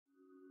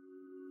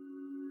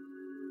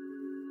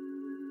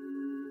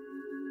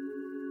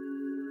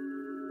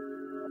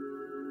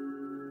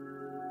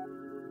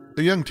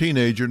A young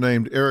teenager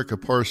named Erica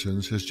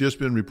Parsons has just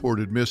been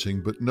reported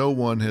missing, but no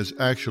one has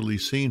actually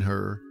seen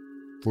her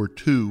for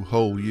 2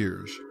 whole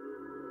years.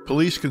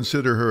 Police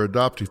consider her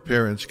adoptive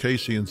parents,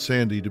 Casey and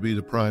Sandy, to be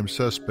the prime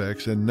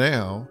suspects, and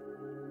now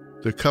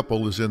the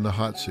couple is in the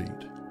hot seat,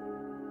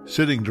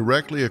 sitting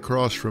directly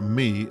across from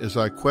me as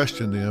I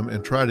question them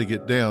and try to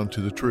get down to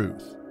the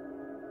truth.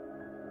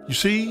 You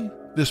see,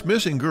 this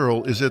missing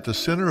girl is at the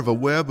center of a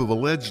web of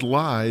alleged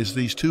lies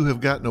these two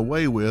have gotten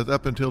away with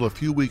up until a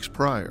few weeks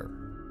prior,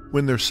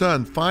 when their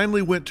son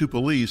finally went to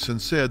police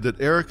and said that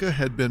Erica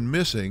had been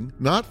missing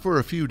not for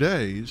a few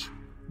days,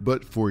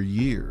 but for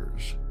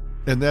years,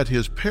 and that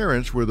his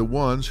parents were the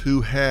ones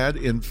who had,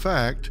 in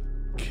fact,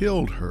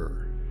 killed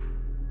her.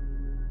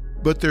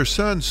 But their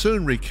son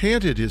soon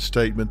recanted his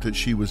statement that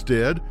she was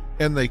dead,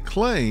 and they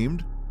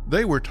claimed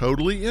they were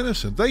totally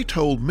innocent. They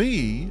told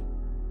me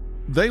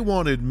they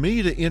wanted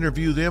me to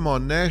interview them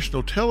on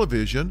national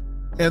television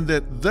and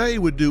that they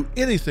would do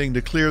anything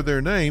to clear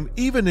their name,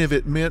 even if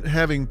it meant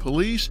having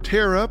police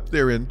tear up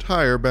their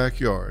entire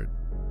backyard.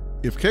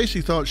 If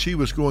Casey thought she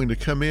was going to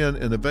come in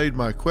and evade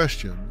my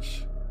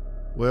questions,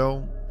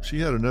 well, she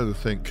had another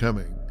thing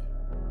coming.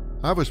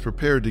 I was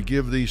prepared to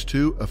give these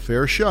two a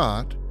fair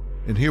shot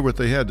and hear what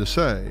they had to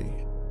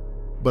say,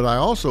 but I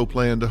also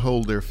planned to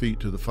hold their feet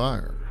to the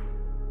fire.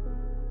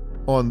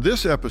 On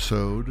this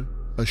episode,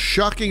 a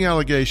shocking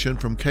allegation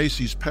from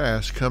Casey's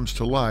past comes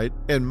to light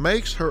and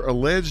makes her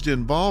alleged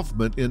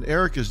involvement in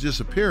Erica's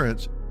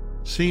disappearance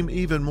seem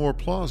even more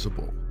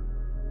plausible.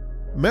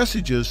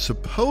 Messages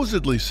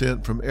supposedly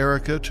sent from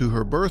Erica to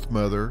her birth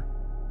mother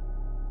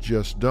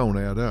just don't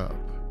add up.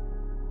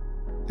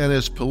 And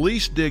as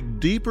police dig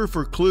deeper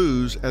for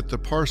clues at the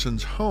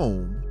Parsons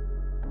home,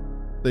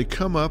 they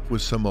come up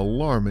with some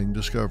alarming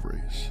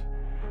discoveries.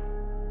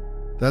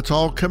 That's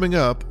all coming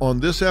up on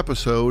this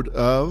episode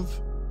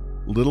of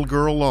Little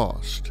Girl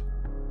Lost,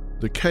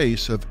 the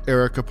case of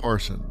Erica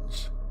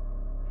Parsons.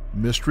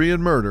 Mystery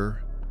and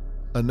Murder,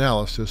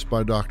 analysis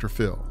by Dr.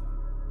 Phil.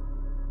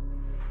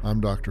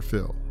 I'm Dr.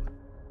 Phil.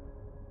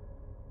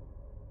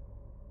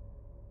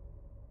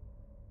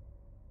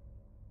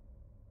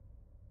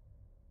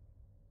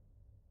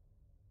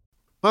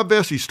 My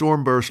Vessi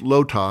Stormburst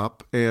low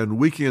top and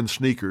weekend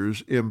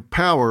sneakers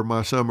empower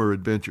my summer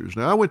adventures.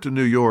 Now, I went to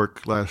New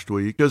York last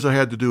week because I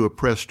had to do a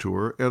press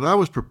tour, and I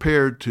was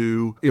prepared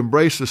to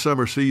embrace the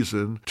summer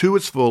season to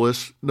its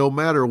fullest, no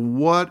matter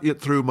what it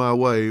threw my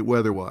way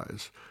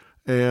weather-wise.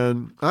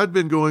 And I'd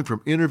been going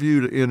from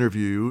interview to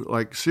interview,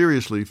 like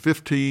seriously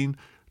 15,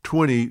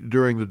 20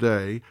 during the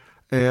day,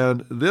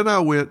 and then I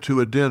went to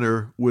a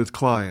dinner with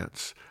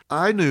clients.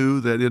 I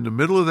knew that in the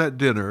middle of that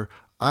dinner,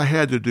 I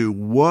had to do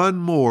one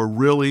more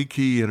really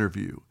key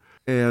interview.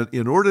 And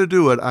in order to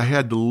do it, I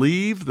had to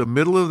leave the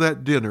middle of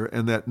that dinner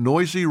and that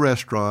noisy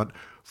restaurant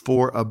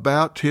for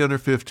about 10 or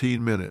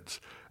 15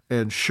 minutes.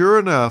 And sure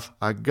enough,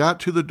 I got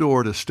to the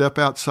door to step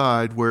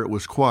outside where it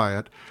was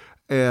quiet,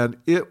 and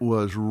it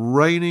was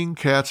raining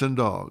cats and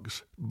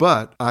dogs.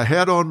 But I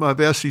had on my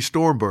Vessi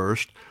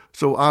Stormburst,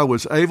 so I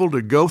was able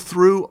to go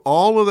through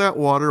all of that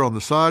water on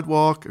the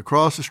sidewalk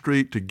across the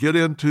street to get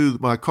into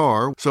my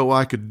car so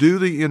I could do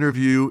the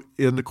interview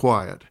in the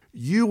quiet.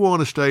 You want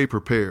to stay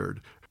prepared.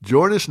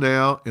 Join us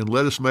now and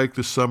let us make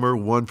this summer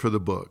one for the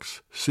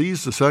books.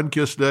 Seize the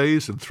sun-kissed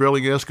days and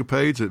thrilling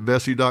escapades at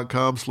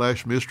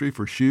Vessi.com/mystery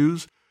for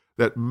shoes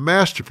that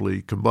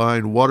masterfully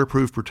combine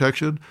waterproof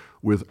protection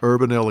with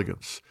urban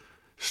elegance.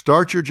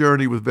 Start your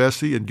journey with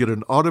Vessi and get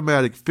an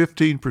automatic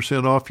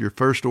 15% off your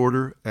first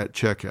order at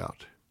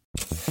checkout.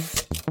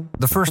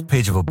 The first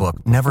page of a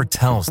book never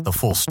tells the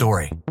full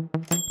story.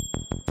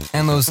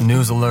 And those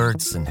news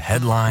alerts and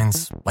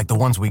headlines, like the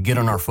ones we get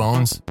on our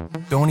phones,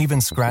 don't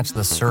even scratch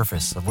the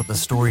surface of what the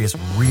story is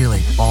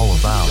really all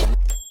about.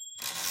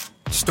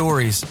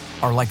 Stories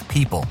are like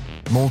people,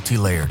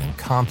 multi-layered and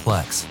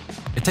complex.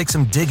 It takes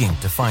some digging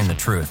to find the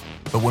truth,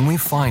 but when we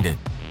find it,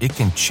 it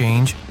can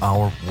change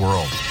our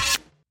world.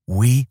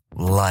 We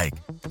like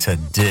to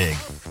dig.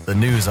 The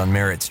news on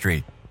Merritt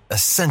Street.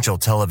 Essential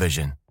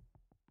television.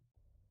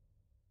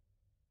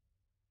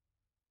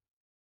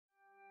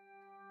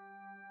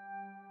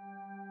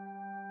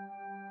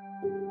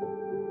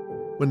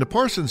 When the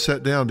Parsons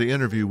sat down to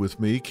interview with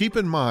me, keep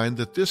in mind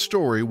that this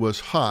story was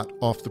hot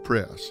off the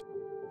press.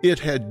 It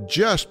had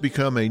just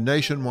become a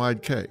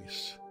nationwide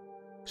case.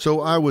 So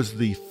I was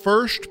the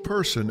first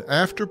person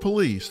after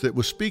police that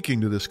was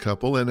speaking to this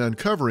couple and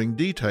uncovering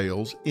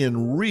details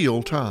in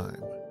real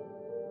time.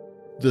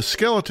 The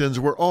skeletons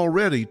were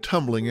already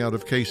tumbling out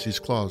of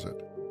Casey's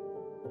closet.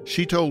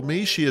 She told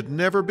me she had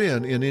never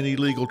been in any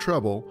legal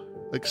trouble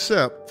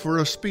except for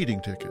a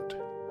speeding ticket.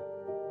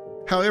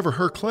 However,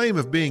 her claim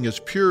of being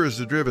as pure as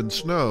the driven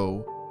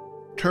snow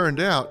turned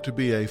out to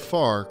be a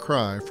far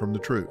cry from the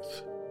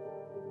truth.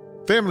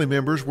 Family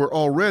members were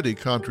already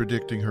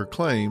contradicting her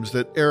claims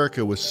that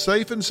Erica was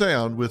safe and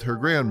sound with her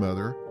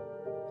grandmother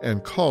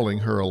and calling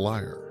her a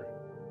liar.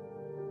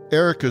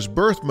 Erica's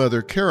birth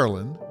mother,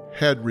 Carolyn,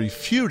 had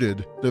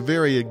refuted the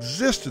very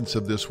existence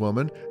of this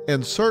woman,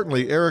 and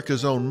certainly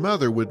Erica's own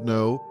mother would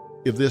know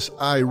if this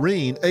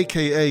Irene,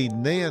 aka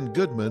Nan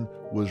Goodman,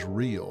 was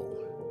real.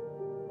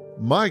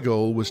 My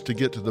goal was to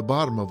get to the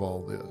bottom of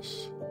all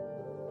this.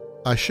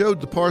 I showed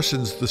the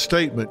Parsons the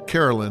statement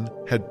Carolyn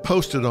had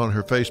posted on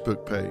her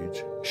Facebook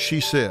page. She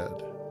said,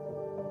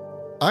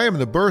 "I am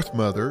the birth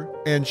mother,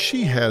 and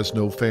she has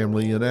no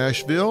family in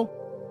Asheville,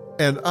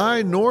 and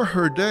I nor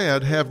her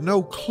dad have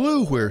no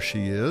clue where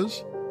she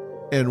is,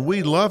 and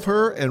we love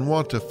her and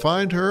want to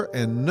find her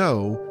and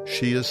know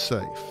she is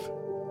safe."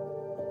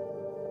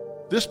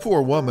 This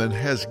poor woman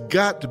has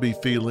got to be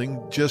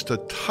feeling just a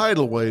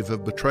tidal wave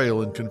of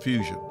betrayal and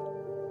confusion.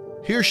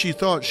 Here she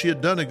thought she had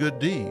done a good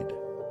deed.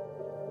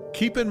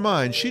 Keep in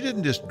mind, she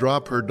didn't just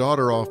drop her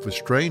daughter off with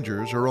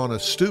strangers or on a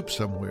stoop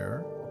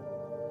somewhere.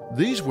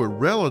 These were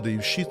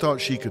relatives she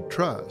thought she could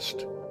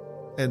trust.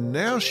 And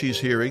now she's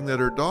hearing that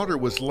her daughter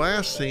was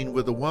last seen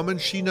with a woman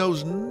she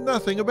knows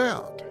nothing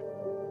about.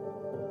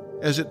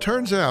 As it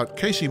turns out,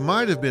 Casey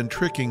might have been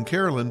tricking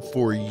Carolyn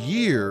for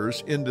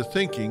years into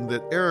thinking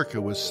that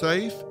Erica was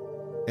safe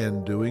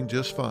and doing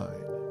just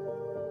fine.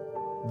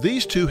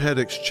 These two had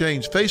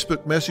exchanged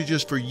Facebook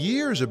messages for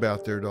years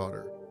about their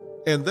daughter,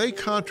 and they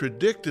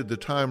contradicted the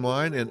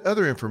timeline and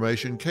other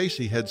information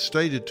Casey had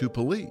stated to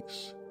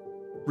police.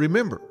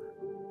 Remember,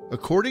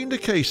 according to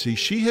Casey,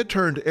 she had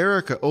turned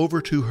Erica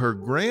over to her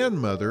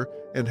grandmother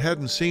and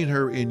hadn't seen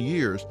her in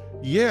years,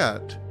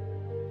 yet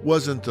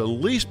wasn't the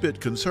least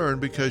bit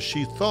concerned because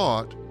she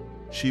thought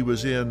she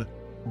was in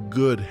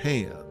good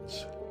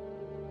hands.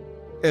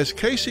 As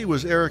Casey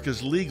was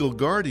Erica's legal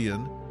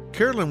guardian,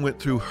 Carolyn went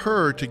through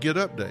her to get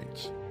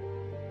updates.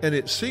 And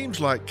it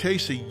seems like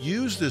Casey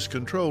used this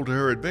control to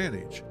her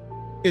advantage.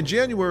 In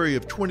January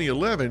of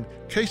 2011,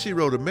 Casey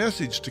wrote a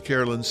message to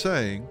Carolyn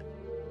saying,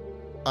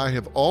 "I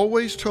have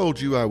always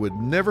told you I would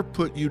never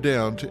put you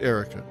down to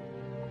Erica.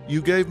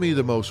 You gave me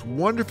the most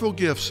wonderful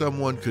gift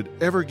someone could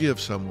ever give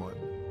someone.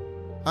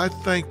 I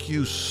thank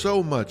you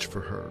so much for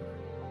her.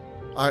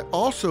 I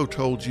also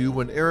told you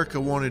when Erica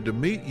wanted to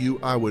meet you,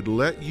 I would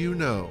let you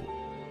know.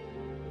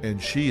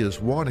 And she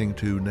is wanting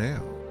to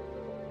now."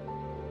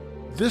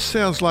 This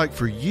sounds like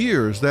for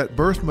years that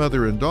birth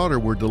mother and daughter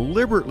were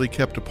deliberately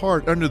kept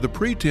apart under the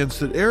pretense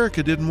that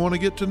Erica didn't want to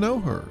get to know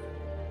her.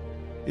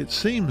 It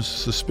seems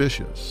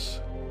suspicious.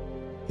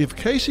 If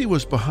Casey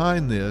was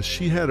behind this,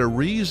 she had a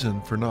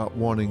reason for not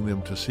wanting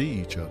them to see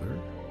each other.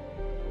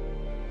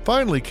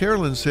 Finally,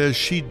 Carolyn says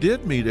she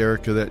did meet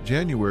Erica that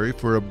January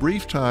for a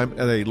brief time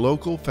at a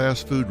local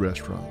fast food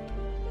restaurant.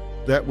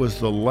 That was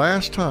the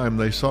last time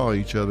they saw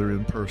each other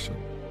in person.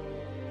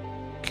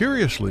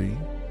 Curiously,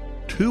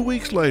 2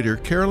 weeks later,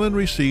 Carolyn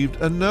received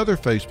another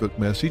Facebook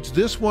message,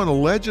 this one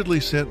allegedly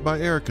sent by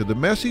Erica. The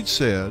message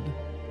said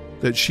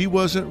that she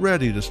wasn't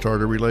ready to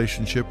start a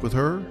relationship with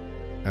her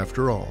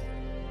after all.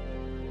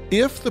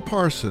 If the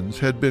Parsons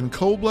had been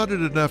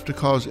cold-blooded enough to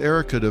cause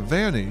Erica to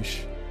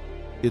vanish,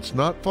 it's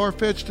not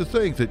far-fetched to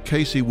think that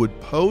Casey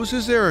would pose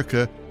as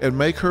Erica and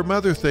make her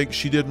mother think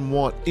she didn't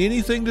want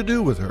anything to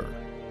do with her.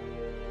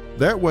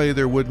 That way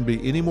there wouldn't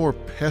be any more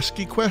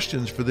pesky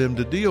questions for them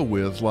to deal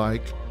with,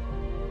 like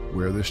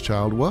where this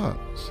child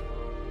was.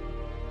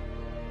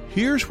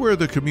 Here's where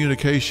the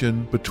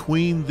communication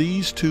between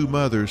these two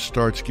mothers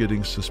starts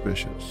getting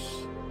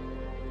suspicious.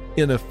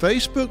 In a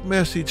Facebook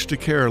message to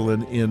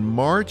Carolyn in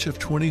March of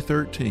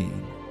 2013,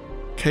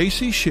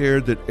 Casey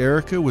shared that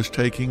Erica was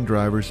taking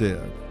driver's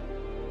ed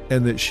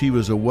and that she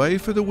was away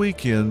for the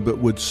weekend but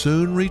would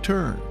soon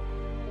return.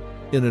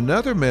 In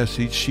another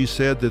message, she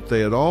said that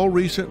they had all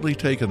recently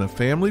taken a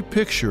family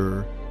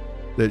picture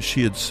that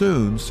she'd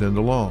soon send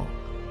along.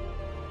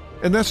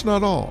 And that's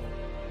not all.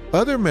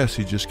 Other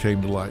messages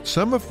came to light,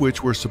 some of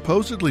which were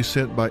supposedly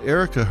sent by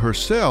Erica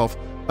herself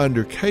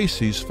under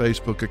Casey's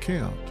Facebook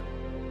account.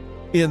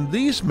 In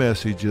these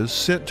messages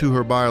sent to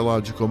her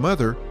biological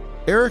mother,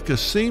 Erica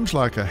seems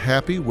like a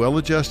happy,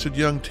 well-adjusted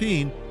young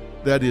teen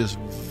that is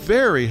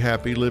very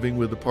happy living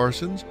with the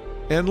Parsons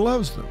and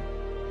loves them.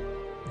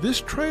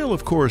 This trail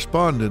of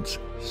correspondence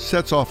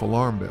sets off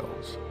alarm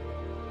bells.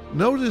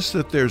 Notice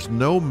that there's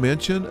no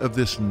mention of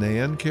this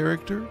Nan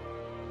character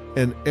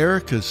and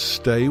Erica's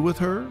stay with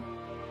her,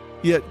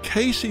 yet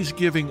Casey's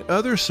giving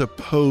other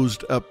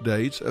supposed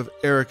updates of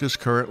Erica's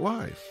current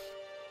life.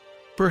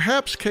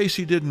 Perhaps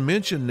Casey didn't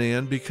mention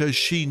Nan because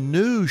she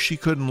knew she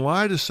couldn't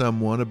lie to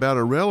someone about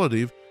a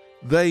relative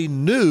they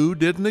knew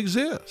didn't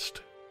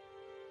exist.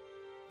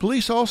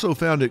 Police also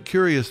found it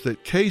curious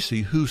that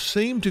Casey, who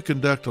seemed to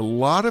conduct a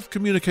lot of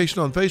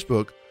communication on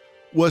Facebook,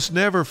 was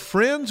never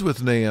friends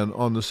with Nan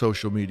on the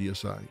social media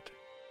site.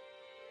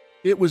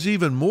 It was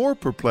even more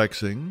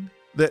perplexing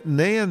that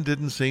Nan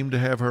didn't seem to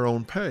have her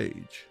own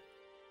page.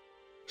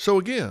 So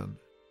again,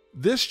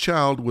 this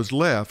child was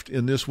left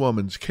in this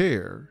woman's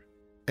care,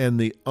 and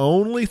the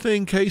only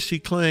thing Casey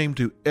claimed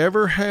to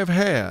ever have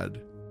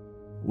had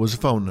was a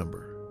phone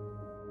number.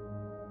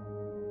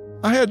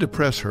 I had to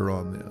press her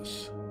on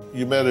this.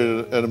 You met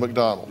at a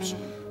McDonald's.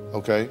 Mm-hmm.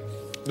 Okay.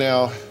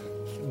 Now,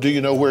 do you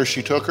know where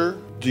she took her?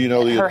 Do you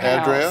know the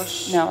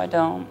address? House. No, I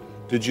don't.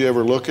 Did you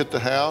ever look at the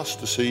house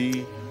to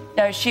see?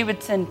 No, she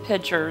would send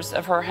pictures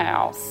of her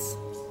house.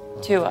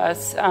 to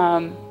us,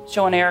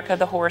 showing Erica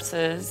the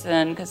horses,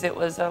 and because it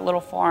was a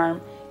little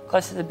farm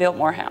close to the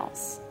Biltmore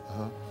house.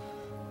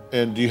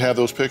 And do you have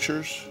those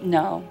pictures?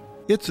 No.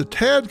 It's a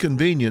tad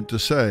convenient to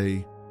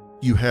say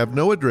you have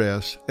no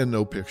address and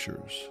no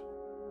pictures.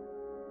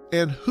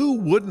 And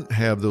who wouldn't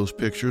have those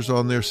pictures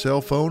on their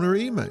cell phone or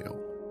email?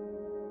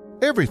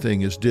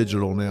 Everything is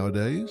digital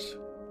nowadays.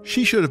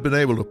 She should have been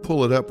able to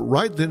pull it up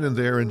right then and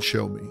there and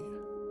show me.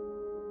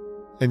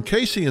 And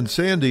Casey and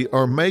Sandy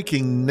are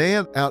making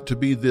Nan out to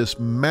be this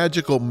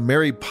magical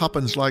Mary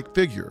Poppins-like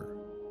figure.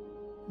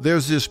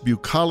 There's this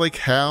bucolic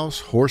house,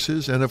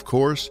 horses, and of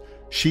course,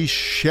 she's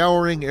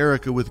showering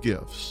Erica with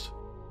gifts.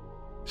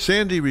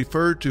 Sandy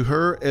referred to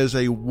her as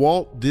a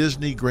Walt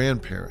Disney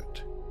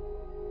grandparent.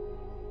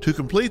 To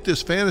complete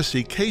this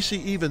fantasy, Casey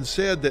even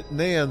said that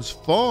Nan's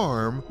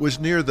farm was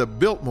near the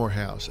Biltmore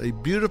house, a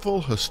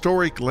beautiful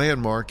historic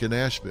landmark in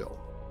Asheville.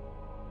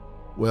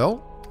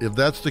 Well, if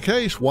that's the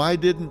case, why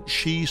didn't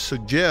she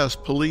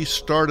suggest police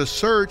start a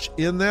search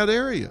in that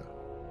area?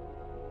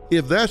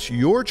 If that's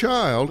your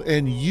child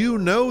and you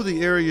know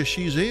the area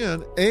she's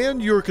in and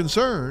you're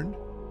concerned,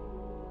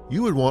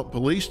 you would want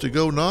police to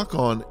go knock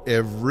on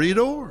every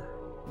door.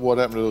 What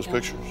happened to those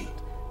pictures?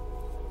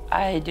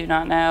 I do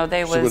not know.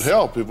 It would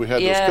help if we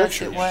had those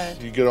pictures. Yes, it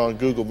would. You get on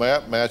Google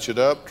Map, match it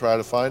up, try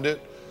to find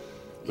it.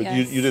 But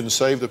yes. you didn't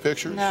save the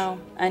pictures? No,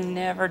 I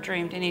never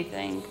dreamed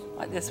anything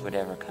like this would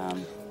ever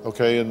come.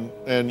 Okay,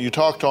 and you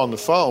talked on the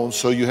phone,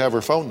 so you have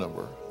her phone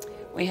number.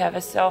 We have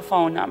a cell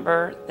phone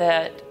number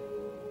that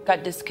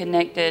got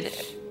disconnected.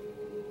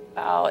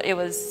 It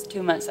was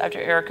 2 months after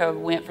Erica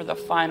went for the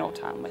final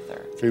time with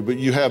her. Okay, but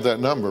you have that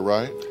number,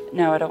 right?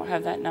 No, I don't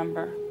have that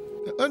number.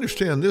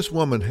 Understand, this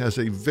woman has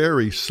a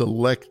very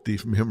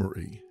selective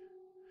memory.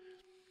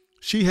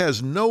 She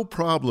has no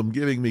problem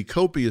giving me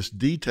copious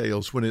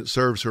details when it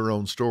serves her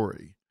own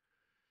story.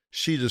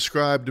 She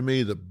described to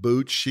me the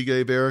boots she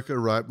gave Erica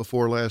right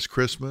before last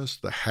Christmas,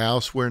 the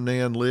house where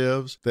Nan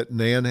lives, that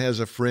Nan has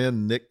a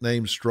friend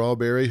nicknamed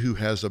Strawberry who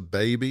has a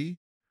baby.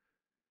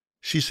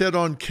 She said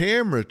on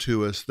camera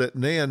to us that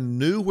Nan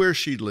knew where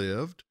she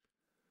lived,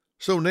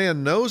 so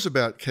Nan knows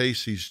about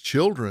Casey's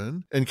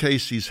children and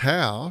Casey's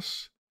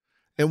house,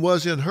 and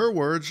was, in her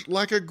words,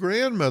 like a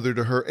grandmother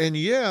to her, and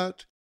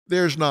yet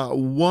there's not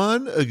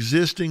one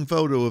existing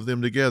photo of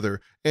them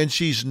together, and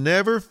she's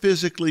never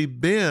physically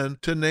been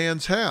to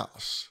Nan's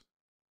house.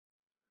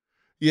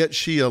 Yet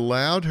she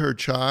allowed her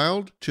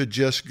child to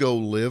just go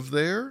live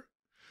there?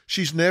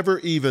 She's never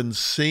even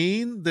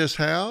seen this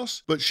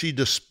house, but she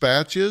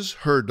dispatches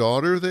her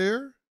daughter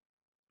there?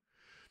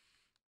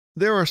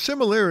 There are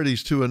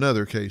similarities to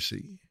another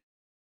Casey.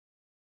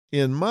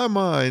 In my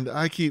mind,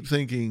 I keep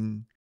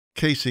thinking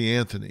Casey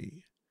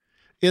Anthony,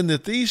 in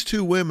that these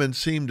two women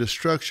seem to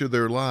structure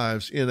their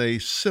lives in a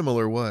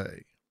similar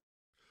way.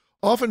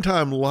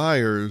 Oftentimes,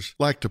 liars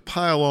like to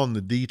pile on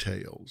the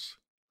details.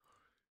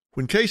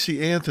 When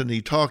Casey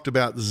Anthony talked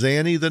about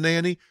Zanny the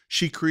nanny,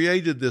 she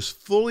created this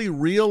fully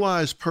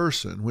realized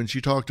person when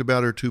she talked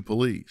about her to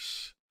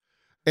police.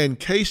 And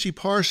Casey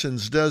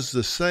Parsons does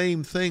the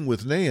same thing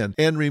with Nan.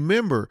 And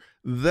remember,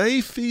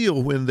 they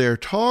feel when they're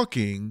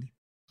talking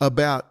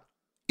about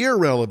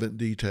irrelevant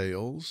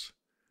details,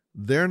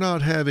 they're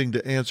not having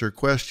to answer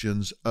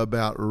questions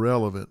about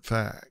relevant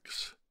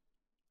facts.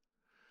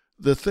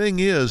 The thing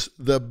is,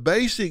 the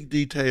basic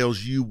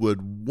details you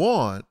would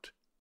want,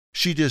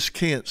 she just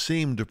can't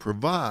seem to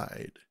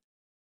provide.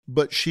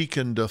 But she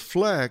can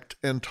deflect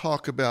and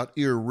talk about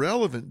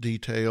irrelevant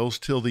details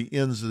till the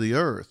ends of the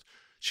earth.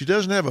 She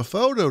doesn't have a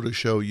photo to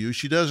show you.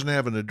 She doesn't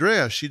have an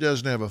address. She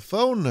doesn't have a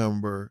phone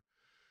number.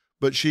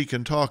 But she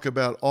can talk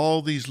about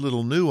all these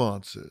little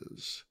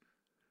nuances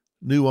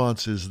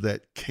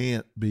that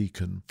can't be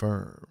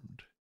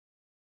confirmed.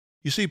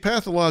 You see,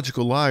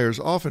 pathological liars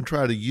often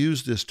try to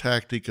use this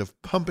tactic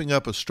of pumping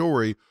up a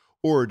story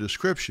or a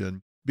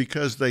description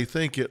because they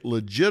think it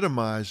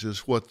legitimizes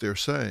what they're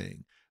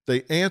saying.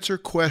 They answer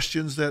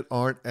questions that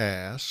aren't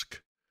asked.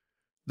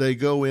 They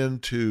go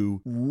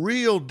into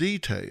real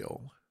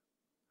detail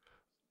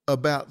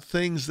about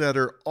things that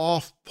are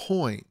off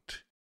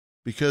point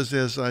because,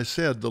 as I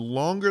said, the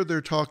longer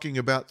they're talking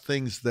about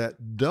things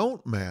that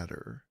don't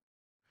matter,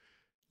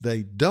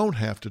 they don't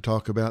have to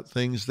talk about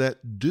things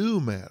that do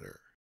matter.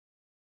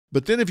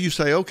 But then if you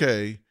say,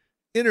 okay,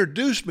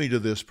 introduce me to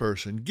this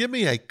person, give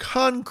me a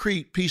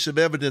concrete piece of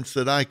evidence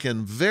that I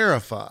can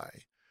verify,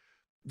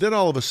 then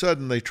all of a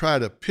sudden they try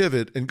to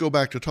pivot and go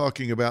back to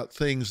talking about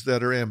things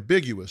that are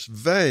ambiguous,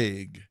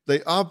 vague.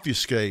 They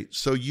obfuscate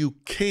so you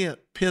can't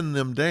pin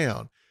them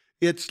down.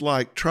 It's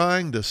like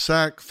trying to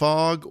sack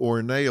fog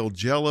or nail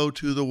Jell-O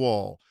to the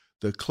wall.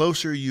 The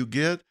closer you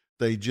get,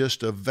 they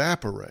just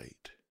evaporate.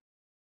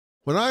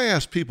 When I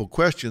ask people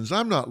questions,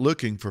 I'm not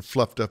looking for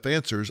fluffed up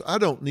answers. I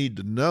don't need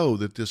to know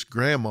that this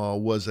grandma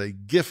was a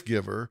gift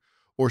giver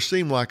or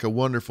seemed like a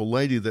wonderful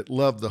lady that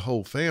loved the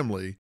whole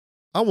family.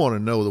 I want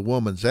to know the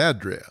woman's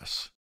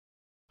address.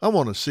 I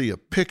want to see a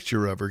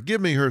picture of her.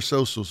 Give me her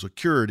social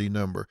security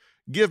number.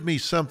 Give me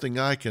something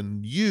I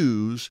can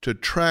use to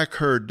track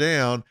her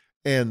down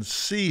and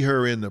see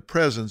her in the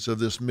presence of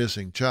this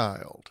missing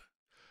child.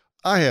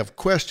 I have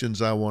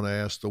questions I want to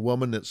ask the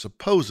woman that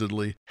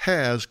supposedly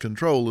has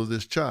control of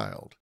this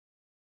child.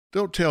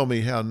 Don't tell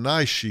me how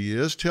nice she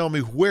is, tell me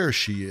where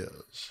she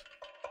is.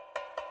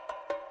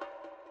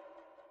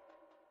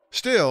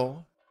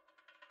 Still,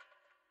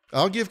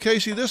 I'll give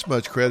Casey this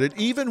much credit.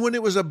 Even when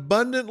it was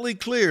abundantly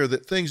clear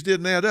that things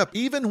didn't add up,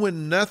 even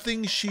when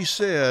nothing she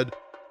said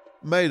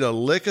made a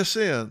lick of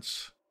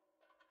sense,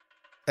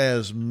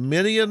 as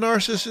many a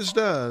narcissist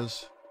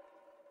does,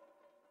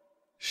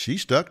 she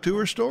stuck to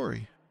her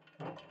story.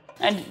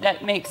 And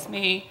that makes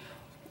me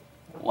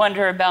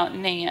wonder about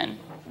Nan.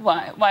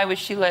 Why would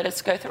she let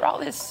us go through all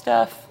this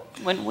stuff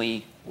when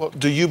we... Well,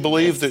 do you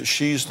believe that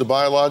she's the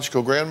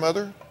biological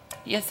grandmother?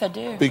 Yes, I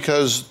do.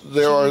 Because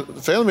there are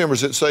family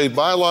members that say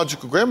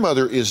biological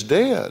grandmother is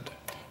dead.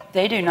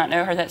 They do not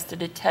know her. That's the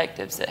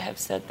detectives that have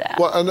said that.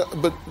 Well,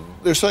 but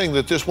they're saying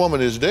that this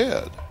woman is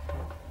dead.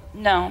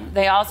 No,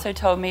 they also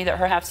told me that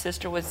her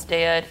half-sister was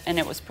dead, and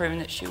it was proven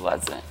that she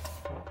wasn't.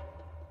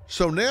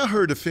 So now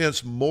her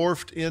defense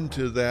morphed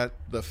into that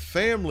the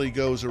family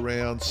goes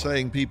around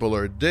saying people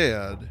are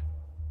dead,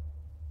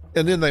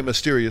 and then they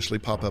mysteriously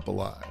pop up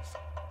alive.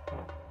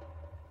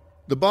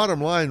 The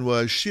bottom line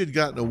was she had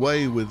gotten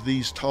away with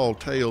these tall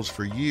tales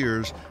for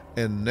years,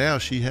 and now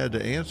she had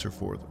to answer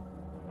for them.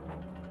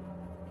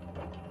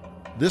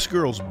 This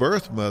girl's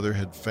birth mother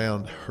had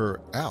found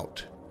her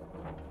out.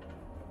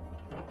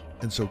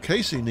 And so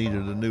Casey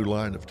needed a new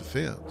line of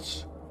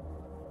defense.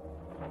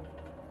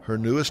 Her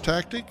newest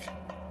tactic?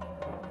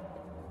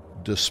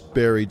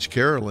 Disparage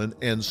Carolyn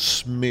and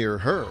smear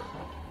her.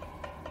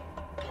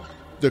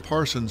 The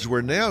Parsons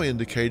were now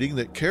indicating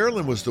that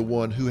Carolyn was the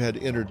one who had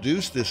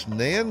introduced this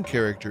Nan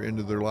character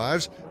into their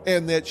lives,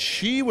 and that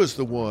she was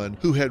the one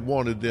who had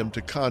wanted them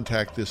to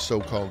contact this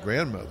so-called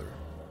grandmother.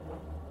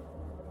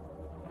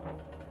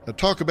 Now,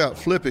 talk about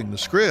flipping the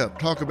script,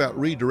 talk about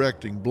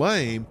redirecting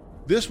blame.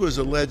 This was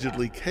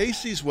allegedly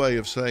Casey's way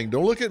of saying,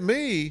 don't look at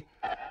me.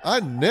 I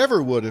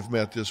never would have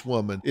met this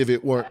woman if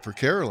it weren't for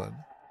Carolyn.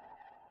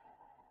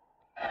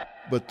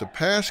 But the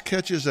past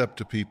catches up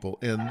to people,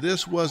 and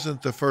this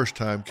wasn't the first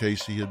time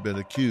Casey had been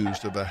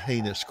accused of a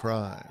heinous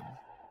crime.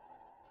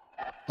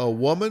 A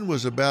woman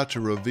was about to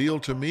reveal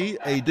to me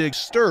a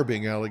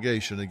disturbing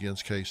allegation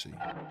against Casey.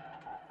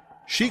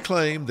 She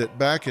claimed that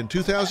back in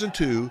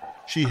 2002,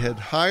 she had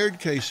hired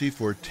Casey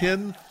for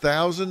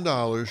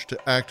 $10,000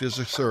 to act as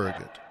a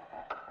surrogate,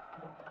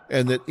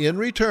 and that in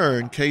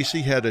return,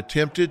 Casey had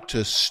attempted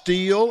to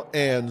steal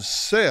and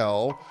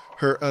sell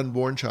her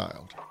unborn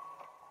child.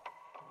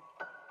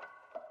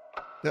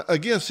 Now,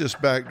 against this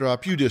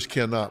backdrop, you just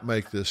cannot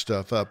make this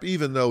stuff up,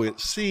 even though it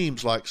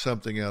seems like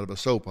something out of a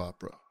soap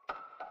opera.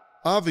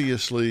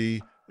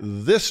 Obviously,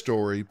 this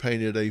story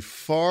painted a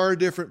far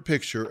different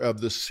picture of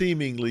the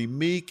seemingly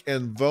meek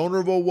and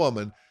vulnerable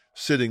woman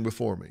sitting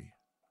before me.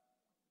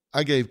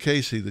 I gave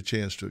Casey the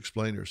chance to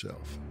explain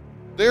herself.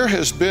 There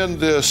has been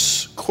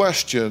this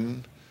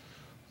question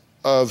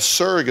of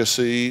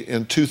surrogacy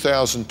in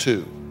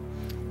 2002.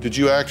 Did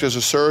you act as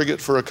a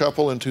surrogate for a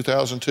couple in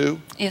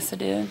 2002? Yes, I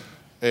did.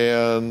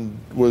 And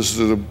was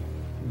it a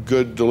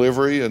good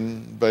delivery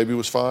and baby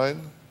was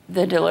fine?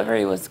 The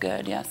delivery was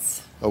good,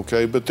 yes.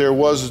 Okay, but there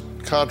was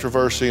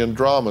controversy and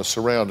drama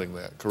surrounding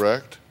that,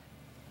 correct?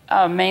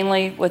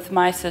 Mainly with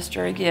my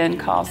sister, again,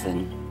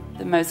 causing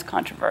the most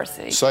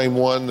controversy. Same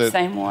one?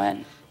 Same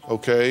one.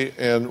 Okay,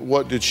 and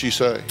what did she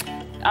say?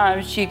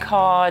 She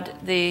called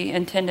the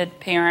intended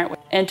parent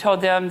and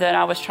told them that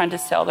I was trying to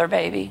sell their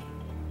baby.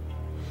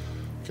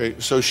 Okay,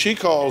 so she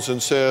calls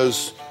and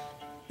says,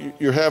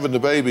 you're having the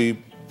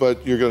baby,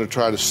 but you're going to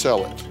try to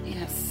sell it.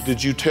 Yes.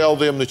 Did you tell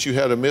them that you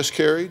had a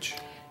miscarriage?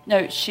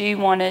 No, she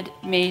wanted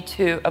me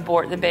to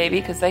abort the baby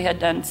because they had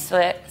done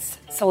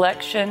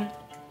selection,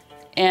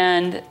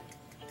 and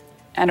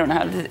I don't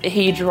know,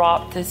 he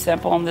dropped the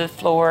sample on the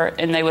floor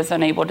and they was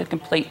unable to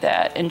complete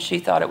that, and she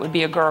thought it would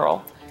be a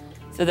girl.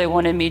 So they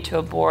wanted me to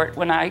abort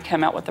when I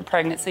came out with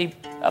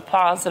a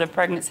positive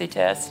pregnancy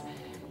test,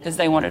 because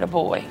they wanted a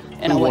boy,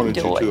 and I wouldn't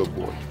do it. Who wanted you to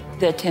abort?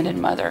 The intended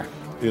mother.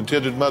 The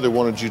intended mother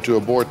wanted you to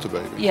abort the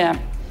baby? Yeah.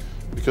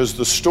 Because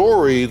the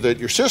story that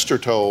your sister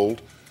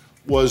told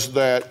was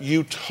that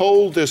you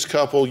told this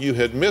couple you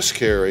had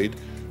miscarried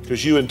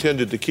because you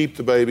intended to keep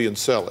the baby and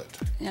sell it.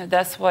 Yeah,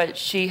 that's what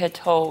she had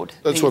told.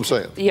 That's what I'm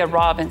saying. Yeah,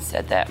 Robin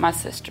said that, my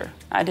sister.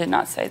 I did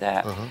not say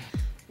that.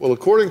 Well,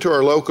 according to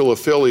our local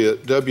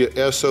affiliate,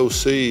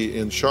 WSOC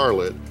in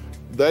Charlotte,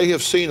 they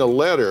have seen a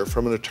letter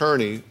from an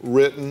attorney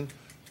written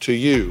to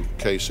you,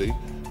 Casey.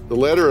 The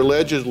letter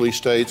allegedly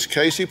states,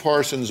 Casey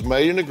Parsons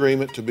made an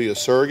agreement to be a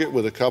surrogate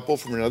with a couple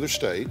from another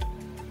state.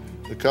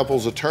 The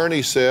couple's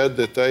attorney said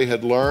that they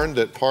had learned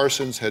that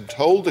Parsons had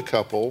told the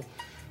couple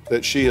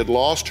that she had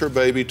lost her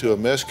baby to a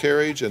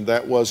miscarriage, and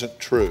that wasn't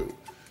true.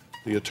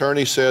 The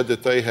attorney said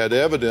that they had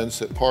evidence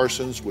that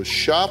Parsons was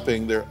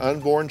shopping their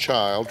unborn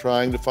child,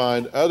 trying to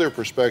find other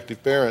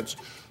prospective parents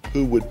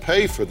who would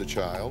pay for the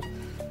child.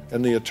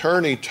 And the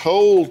attorney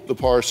told the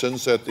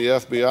Parsons that the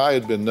FBI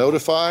had been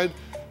notified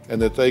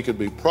and that they could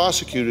be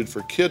prosecuted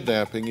for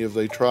kidnapping if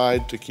they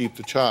tried to keep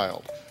the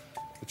child.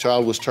 The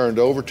child was turned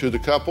over to the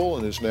couple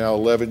and is now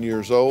 11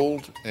 years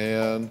old,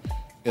 and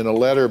in a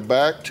letter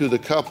back to the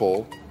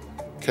couple,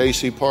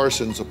 Casey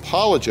Parsons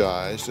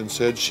apologized and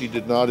said she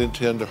did not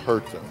intend to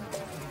hurt them.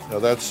 Now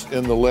that's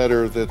in the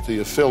letter that the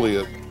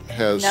affiliate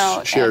has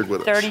shared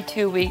with us.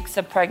 32 weeks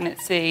of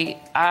pregnancy,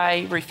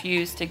 I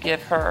refused to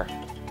give her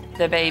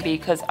the baby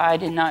because I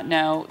did not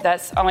know.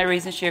 That's the only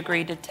reason she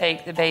agreed to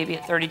take the baby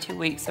at 32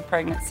 weeks of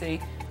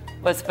pregnancy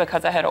was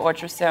because I had an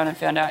ultrasound and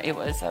found out it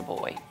was a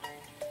boy.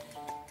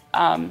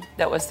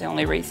 That was the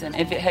only reason.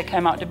 If it had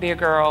come out to be a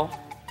girl,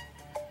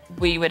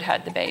 we would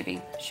have had the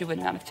baby. She would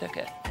not have took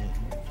it.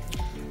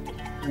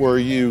 Were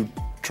you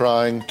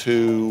trying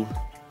to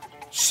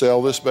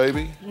sell this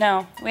baby?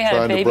 No, we had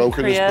a baby crib. Trying to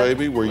broker this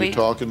baby? Were you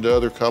talking to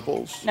other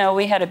couples? No,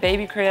 we had a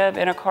baby crib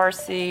and a car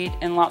seat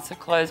and lots of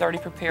clothes already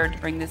prepared to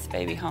bring this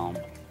baby home.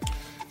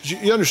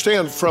 You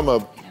understand from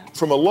a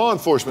law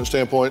enforcement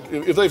standpoint,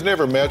 if they've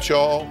never met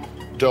y'all,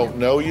 don't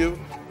know you,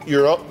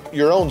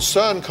 your own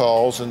son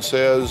calls and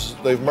says,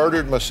 they've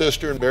murdered my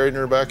sister and buried in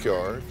her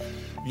backyard.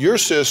 Your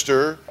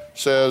sister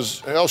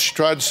says, hell, she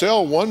tried to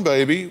sell one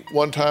baby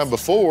one time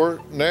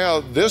before. Now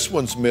this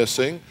one's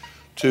missing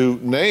to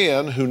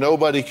Nan, who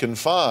nobody can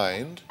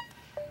find.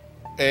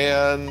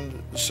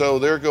 And so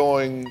they're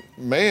going,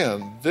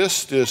 man,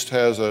 this just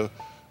has a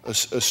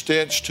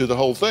stench to the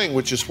whole thing,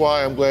 which is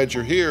why I'm glad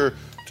you're here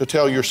to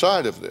tell your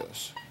side of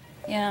this.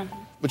 Yeah.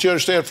 But you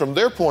understand from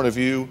their point of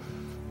view,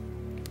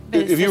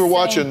 if you were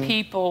watching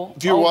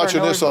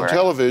this on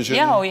television,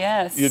 oh,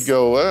 yes. you'd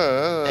go,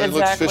 exactly. It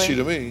looks fishy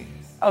to me.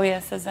 Oh,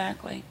 yes,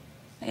 exactly.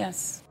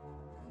 Yes.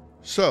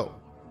 So,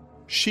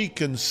 she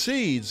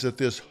concedes that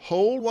this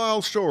whole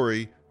wild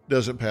story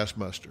doesn't pass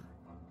muster.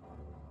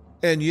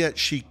 And yet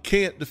she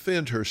can't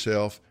defend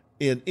herself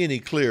in any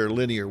clear,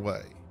 linear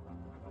way.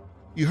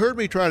 You heard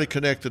me try to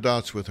connect the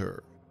dots with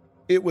her.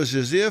 It was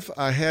as if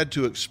I had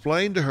to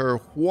explain to her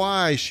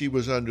why she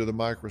was under the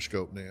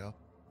microscope now,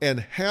 and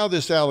how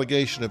this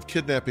allegation of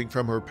kidnapping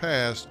from her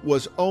past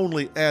was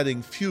only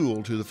adding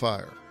fuel to the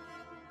fire.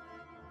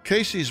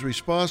 Casey's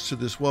response to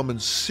this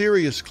woman's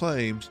serious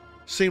claims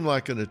seemed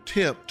like an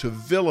attempt to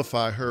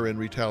vilify her in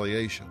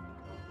retaliation.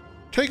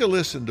 Take a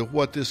listen to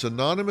what this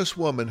anonymous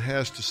woman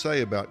has to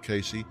say about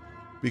Casey,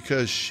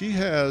 because she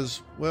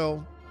has,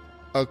 well,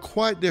 a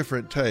quite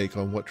different take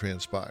on what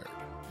transpired.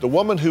 The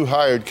woman who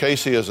hired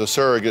Casey as a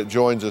surrogate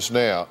joins us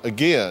now.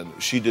 Again,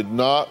 she did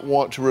not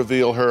want to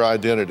reveal her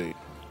identity.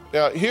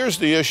 Now, here's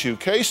the issue.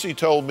 Casey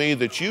told me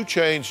that you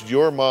changed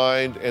your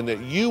mind and that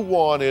you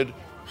wanted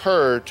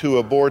her to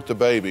abort the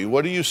baby.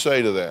 What do you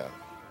say to that?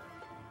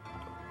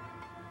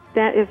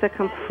 That is a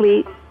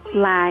complete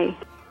lie.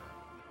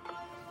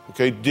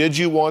 Okay, did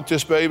you want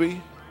this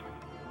baby?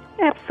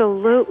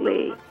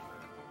 Absolutely.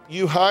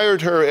 You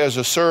hired her as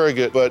a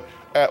surrogate, but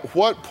at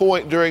what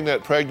point during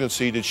that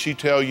pregnancy did she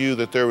tell you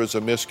that there was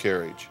a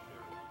miscarriage?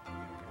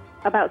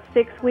 About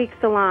 6 weeks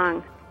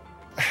along.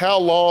 How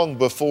long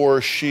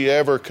before she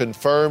ever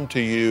confirmed to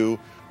you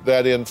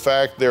that in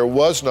fact there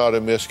was not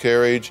a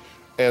miscarriage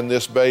and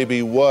this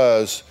baby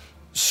was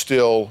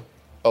still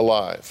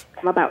alive?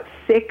 About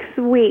 6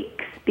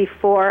 weeks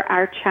before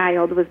our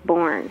child was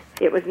born.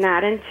 It was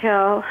not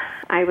until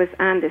I was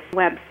on this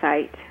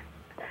website.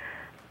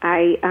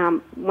 I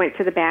went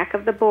to the back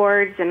of the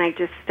boards and I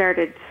just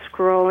started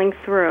scrolling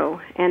through,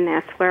 and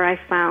that's where I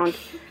found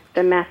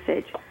the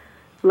message,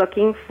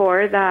 looking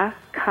for the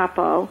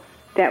couple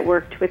that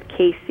worked with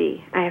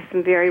Casey. I have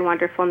some very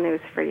wonderful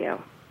news for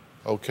you.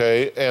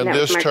 Okay, and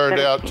this turned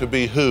out to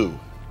be who?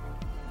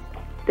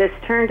 This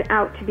turned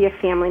out to be a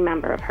family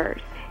member of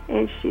hers.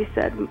 And she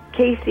said,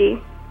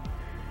 Casey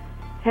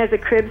has a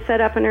crib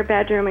set up in her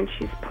bedroom and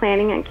she's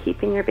planning on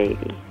keeping your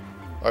baby.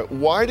 All right,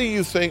 why do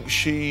you think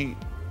she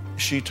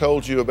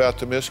told you about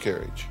the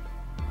miscarriage?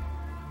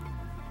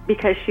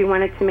 Because she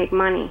wanted to make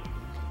money.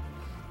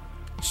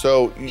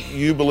 So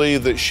you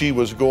believe that she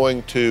was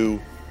going to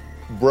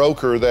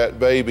broker that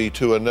baby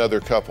to another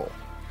couple?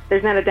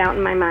 There's not a doubt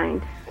in my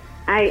mind.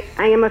 I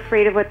am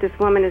afraid of what this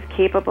woman is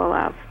capable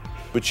of.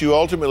 But you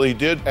ultimately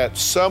did, at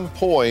some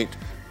point,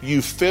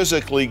 you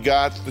physically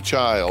got the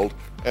child,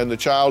 and the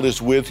child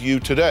is with you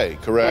today,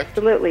 correct?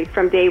 Absolutely,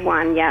 from day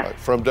one, yes. Right,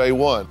 from day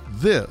one.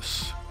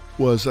 This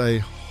was a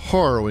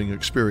harrowing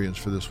experience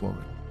for this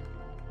woman.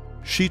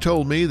 She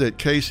told me that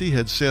Casey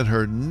had sent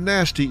her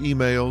nasty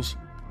emails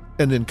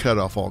and then cut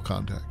off all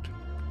contact.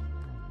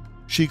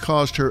 She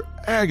caused her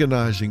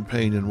agonizing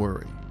pain and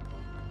worry.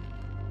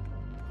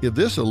 If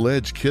this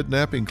alleged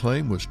kidnapping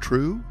claim was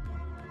true,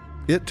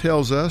 it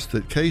tells us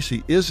that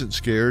Casey isn't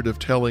scared of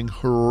telling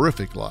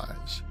horrific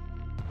lies.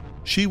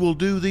 She will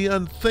do the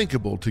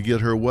unthinkable to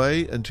get her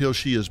way until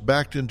she is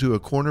backed into a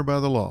corner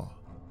by the law.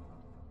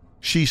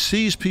 She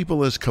sees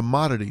people as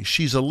commodities.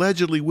 She's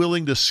allegedly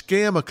willing to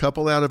scam a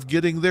couple out of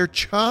getting their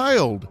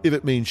child if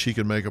it means she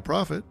can make a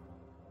profit.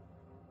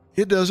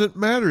 It doesn't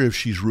matter if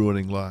she's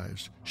ruining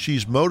lives.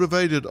 She's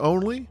motivated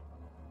only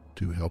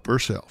to help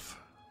herself.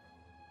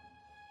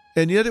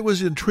 And yet it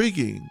was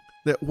intriguing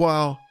that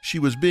while she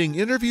was being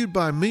interviewed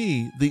by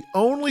me, the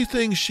only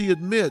thing she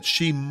admits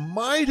she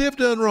might have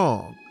done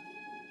wrong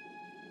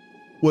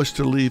was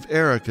to leave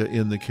Erica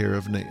in the care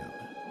of Nan.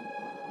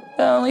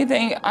 The only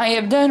thing I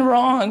have done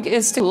wrong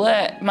is to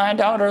let my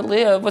daughter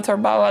live with her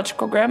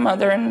biological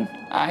grandmother, and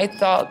I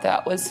thought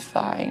that was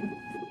fine.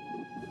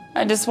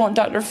 I just want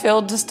Dr.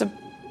 Field just to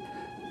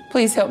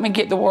please help me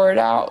get the word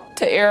out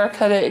to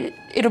Erica that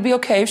it'll be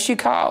okay if she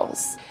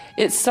calls.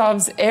 It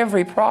solves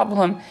every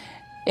problem.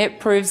 It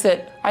proves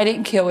that I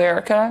didn't kill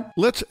Erica.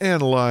 Let's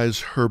analyze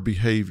her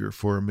behavior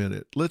for a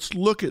minute. Let's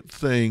look at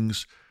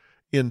things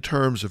in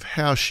terms of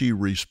how she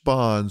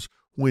responds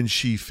when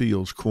she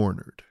feels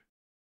cornered.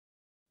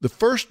 The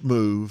first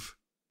move,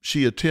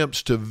 she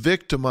attempts to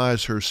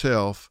victimize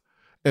herself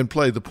and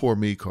play the poor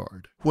me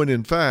card, when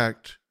in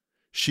fact,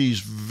 she's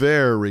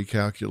very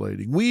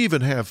calculating. We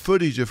even have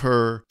footage of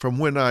her from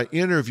when I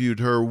interviewed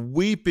her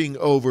weeping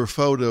over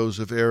photos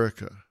of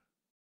Erica.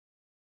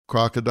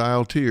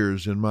 Crocodile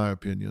tears, in my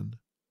opinion.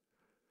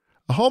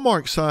 A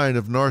hallmark sign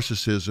of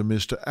narcissism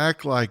is to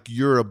act like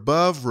you're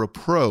above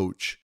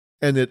reproach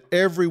and that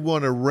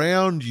everyone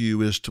around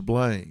you is to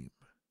blame.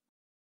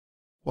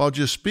 While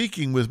just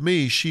speaking with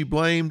me, she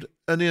blamed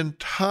an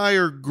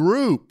entire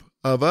group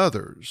of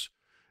others,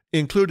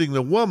 including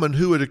the woman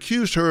who had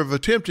accused her of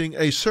attempting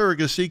a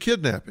surrogacy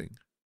kidnapping.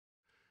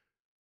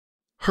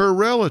 Her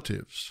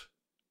relatives,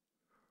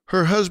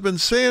 her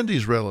husband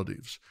Sandy's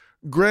relatives,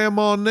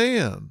 Grandma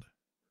Nan,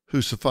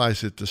 who,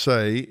 suffice it to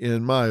say,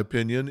 in my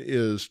opinion,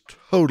 is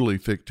totally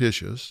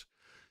fictitious.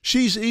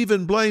 She's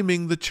even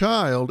blaming the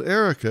child,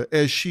 Erica,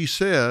 as she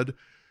said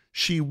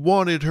she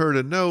wanted her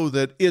to know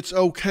that it's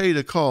okay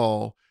to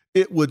call.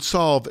 It would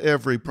solve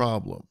every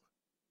problem.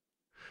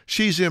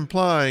 She's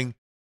implying,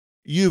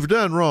 you've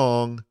done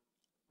wrong,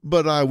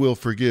 but I will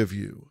forgive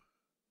you.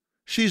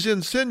 She's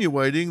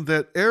insinuating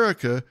that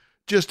Erica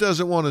just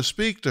doesn't want to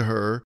speak to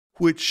her,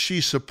 which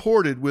she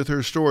supported with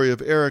her story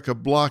of Erica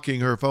blocking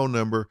her phone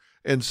number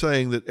and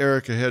saying that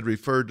Erica had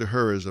referred to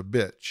her as a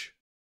bitch.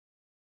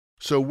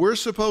 So we're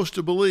supposed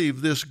to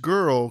believe this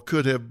girl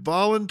could have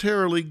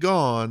voluntarily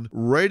gone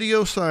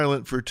radio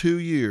silent for 2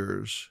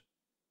 years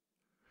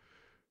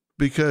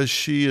because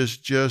she is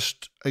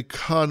just a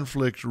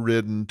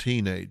conflict-ridden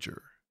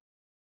teenager.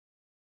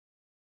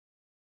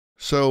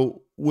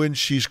 So when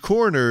she's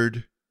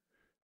cornered,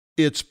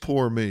 it's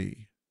poor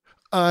me.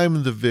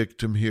 I'm the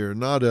victim here,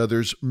 not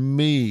others.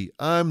 Me.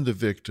 I'm the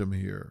victim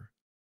here.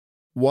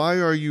 Why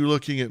are you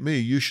looking at me?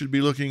 You should be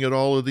looking at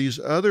all of these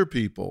other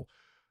people.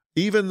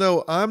 Even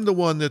though I'm the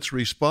one that's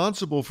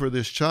responsible for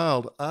this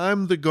child,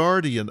 I'm the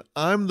guardian.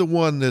 I'm the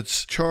one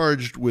that's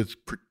charged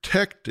with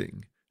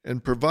protecting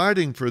and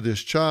providing for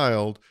this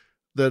child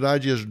that I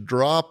just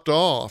dropped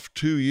off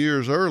 2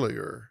 years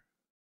earlier.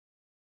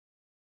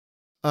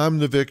 I'm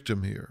the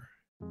victim here.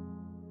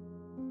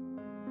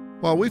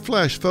 While we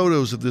flashed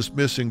photos of this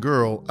missing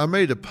girl, I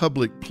made a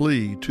public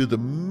plea to the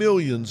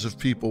millions of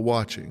people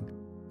watching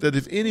that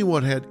if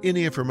anyone had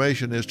any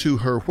information as to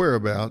her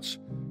whereabouts,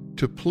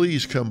 to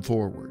please come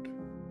forward.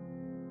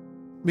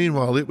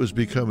 Meanwhile, it was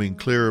becoming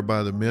clearer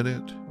by the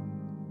minute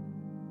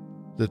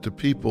that the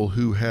people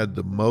who had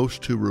the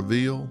most to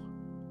reveal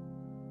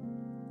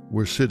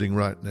were sitting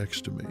right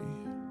next to me.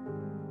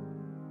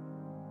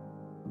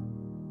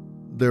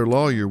 Their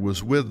lawyer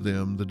was with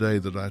them the day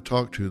that I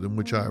talked to them,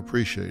 which I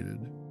appreciated.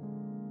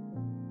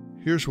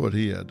 Here's what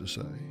he had to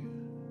say.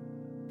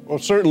 Well,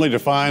 certainly to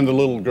find the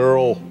little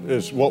girl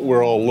is what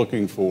we're all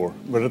looking for.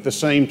 But at the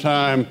same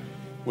time,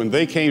 when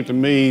they came to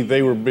me,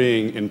 they were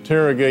being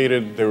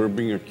interrogated, they were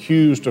being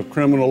accused of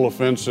criminal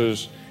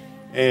offenses,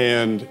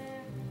 and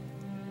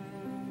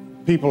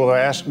people have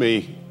asked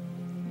me,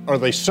 are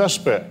they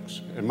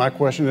suspects? And my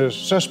question is,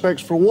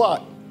 suspects for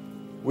what?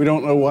 We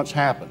don't know what's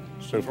happened.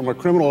 So from a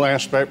criminal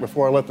aspect,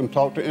 before I let them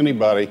talk to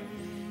anybody,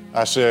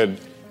 I said,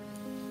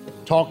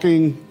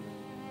 talking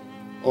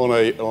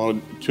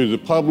to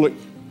the public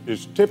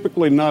is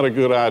typically not a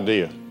good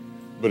idea.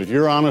 But if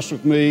you're honest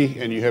with me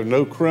and you have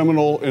no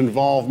criminal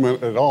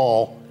involvement at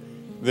all,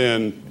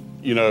 then,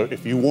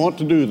 if you want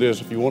to do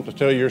this, if you want to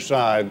tell your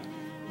side,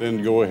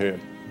 then go ahead.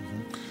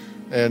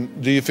 Mm-hmm.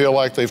 And do you feel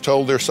like they've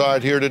told their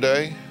side here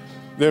today?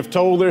 They've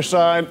told their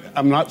side.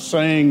 I'm not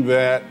saying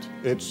that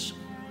there's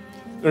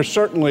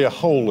certainly a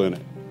hole in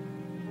it.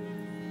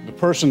 The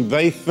person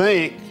they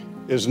think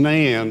is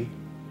Nan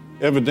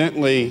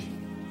evidently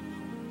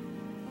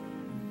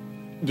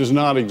does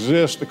not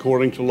exist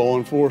according to law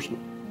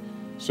enforcement.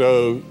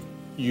 So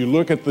you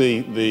look at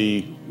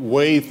the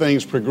way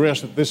things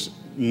progressed, that this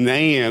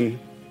Nan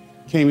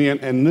came in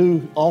and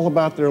knew all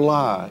about their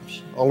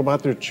lives, all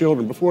about their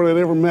children before they'd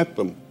ever met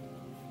them.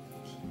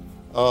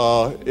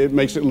 It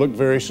makes it look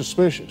very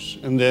suspicious.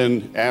 And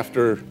then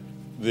after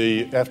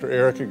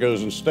Erica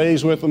goes and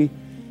stays with them,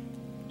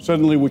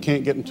 suddenly we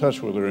can't get in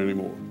touch with her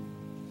anymore.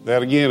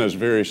 That again is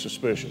very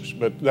suspicious,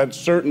 but that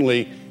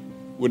certainly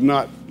would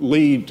not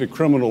lead to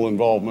criminal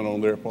involvement on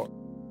their part.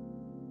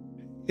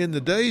 In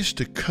the days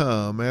to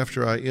come,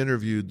 after I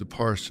interviewed the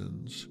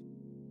Parsons,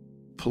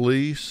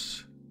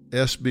 police,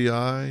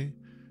 SBI,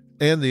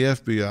 and the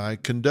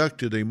FBI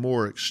conducted a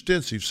more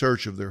extensive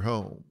search of their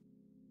home.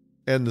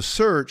 And the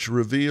search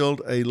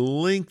revealed a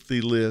lengthy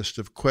list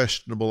of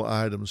questionable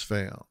items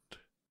found.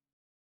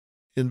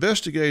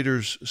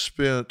 Investigators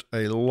spent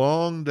a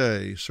long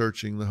day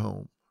searching the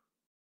home,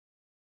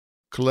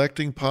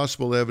 collecting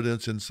possible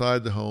evidence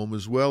inside the home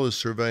as well as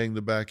surveying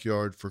the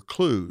backyard for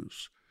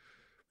clues.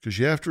 Because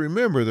you have to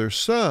remember, their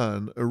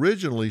son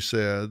originally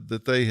said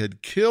that they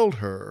had killed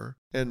her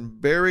and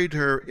buried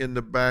her in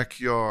the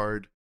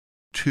backyard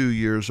 2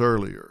 years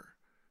earlier.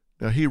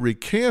 Now, he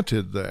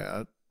recanted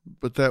that,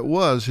 but that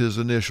was his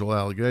initial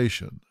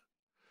allegation.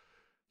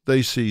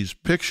 They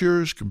seized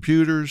pictures,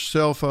 computers,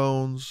 cell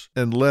phones,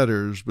 and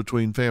letters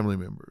between family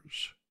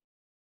members.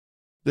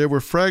 There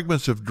were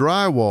fragments of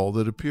drywall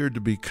that appeared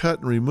to be cut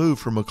and removed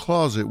from a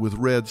closet with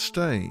red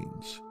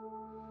stains.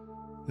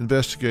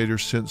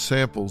 Investigators sent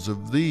samples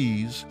of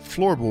these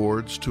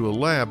floorboards to a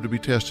lab to be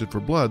tested for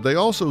blood. They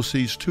also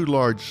seized 2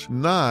 large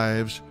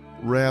knives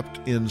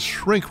wrapped in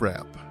shrink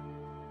wrap.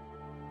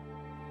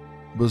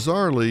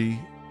 Bizarrely,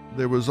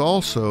 there was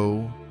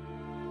also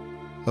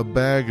a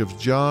bag of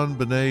John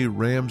Benet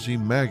Ramsey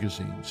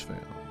magazines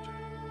found.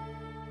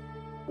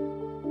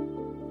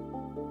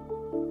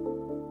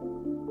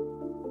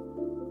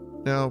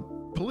 Now,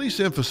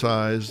 police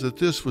emphasized that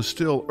this was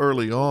still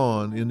early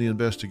on in the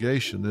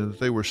investigation and that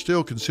they were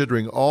still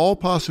considering all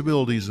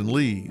possibilities and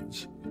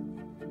leads.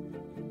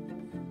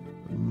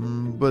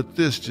 But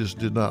this just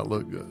did not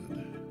look good.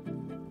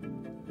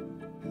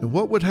 And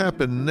what would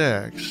happen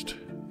next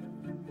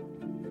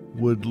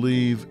would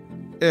leave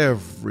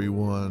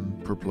everyone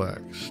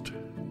perplexed.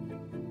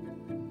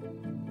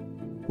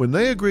 When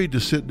they agreed to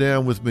sit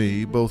down with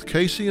me, both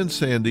Casey and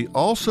Sandy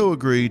also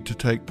agreed to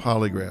take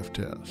polygraph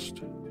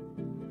tests.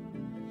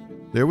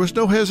 There was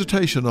no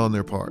hesitation on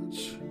their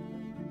parts.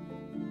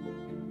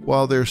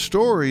 While their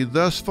story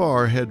thus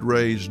far had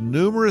raised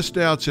numerous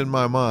doubts in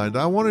my mind,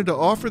 I wanted to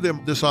offer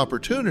them this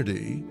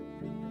opportunity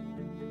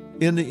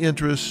in the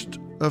interest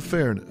of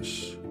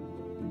fairness.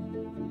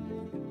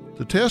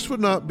 The test would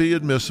not be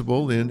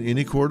admissible in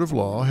any court of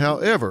law.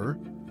 However,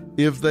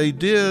 if they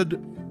did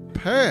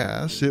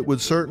pass, it would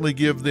certainly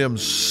give them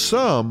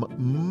some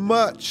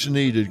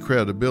much-needed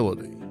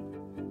credibility.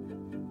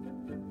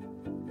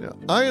 Now,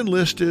 I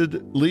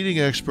enlisted leading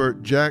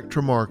expert Jack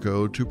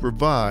Tremarco to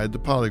provide the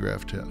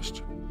polygraph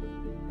test.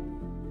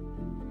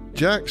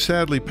 Jack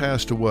sadly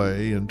passed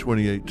away in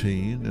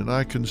 2018, and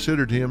I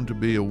considered him to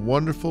be a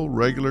wonderful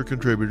regular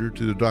contributor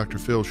to the Dr.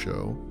 Phil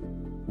Show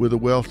with a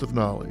wealth of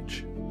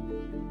knowledge.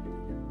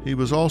 He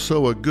was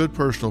also a good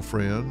personal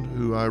friend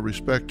who I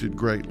respected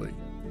greatly,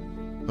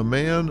 a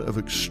man of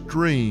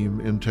extreme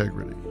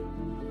integrity.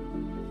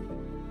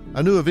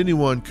 I knew if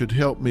anyone could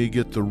help me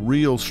get the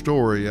real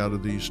story out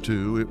of these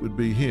two, it would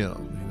be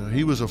him.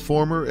 He was a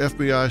former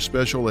FBI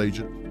special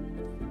agent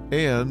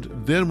and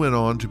then went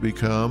on to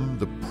become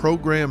the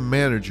program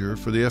manager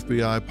for the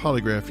FBI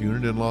polygraph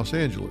unit in Los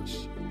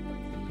Angeles.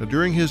 Now,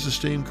 during his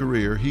esteemed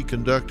career, he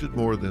conducted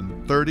more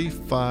than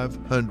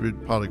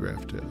 3,500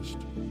 polygraph tests.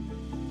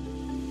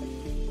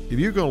 If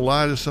you're going to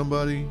lie to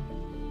somebody,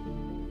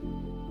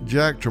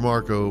 Jack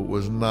Tremarco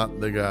was not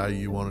the guy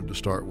you wanted to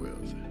start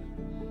with.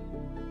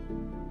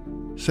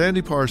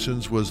 Sandy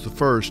Parsons was the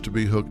first to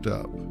be hooked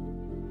up.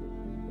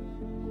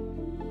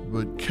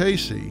 But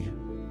Casey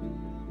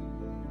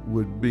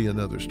would be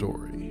another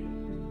story.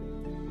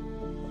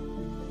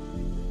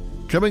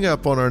 Coming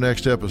up on our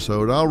next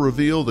episode, I'll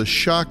reveal the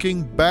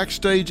shocking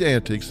backstage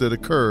antics that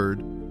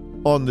occurred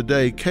on the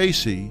day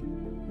Casey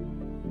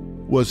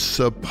was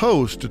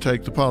supposed to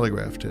take the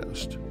polygraph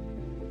test,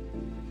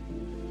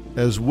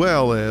 as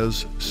well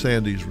as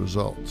Sandy's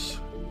results.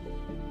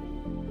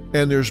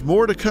 And there's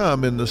more to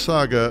come in the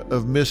saga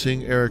of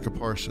missing Erica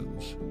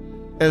Parsons.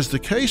 As the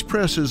case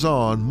presses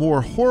on,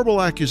 more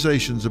horrible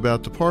accusations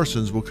about the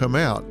Parsons will come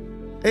out,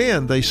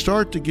 and they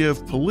start to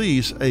give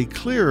police a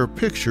clearer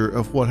picture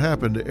of what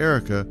happened to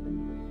Erica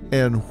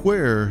and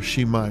where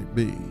she might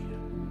be.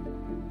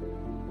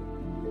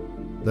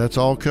 That's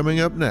all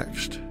coming up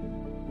next.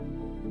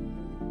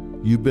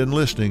 You've been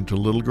listening to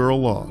Little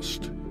Girl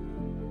Lost,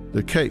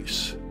 the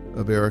case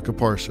of Erica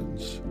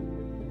Parsons.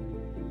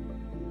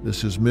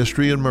 This is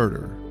Mystery and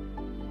Murder,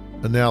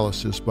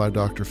 analysis by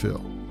Dr. Phil.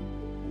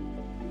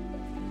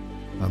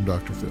 I'm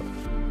Dr.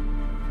 Phil.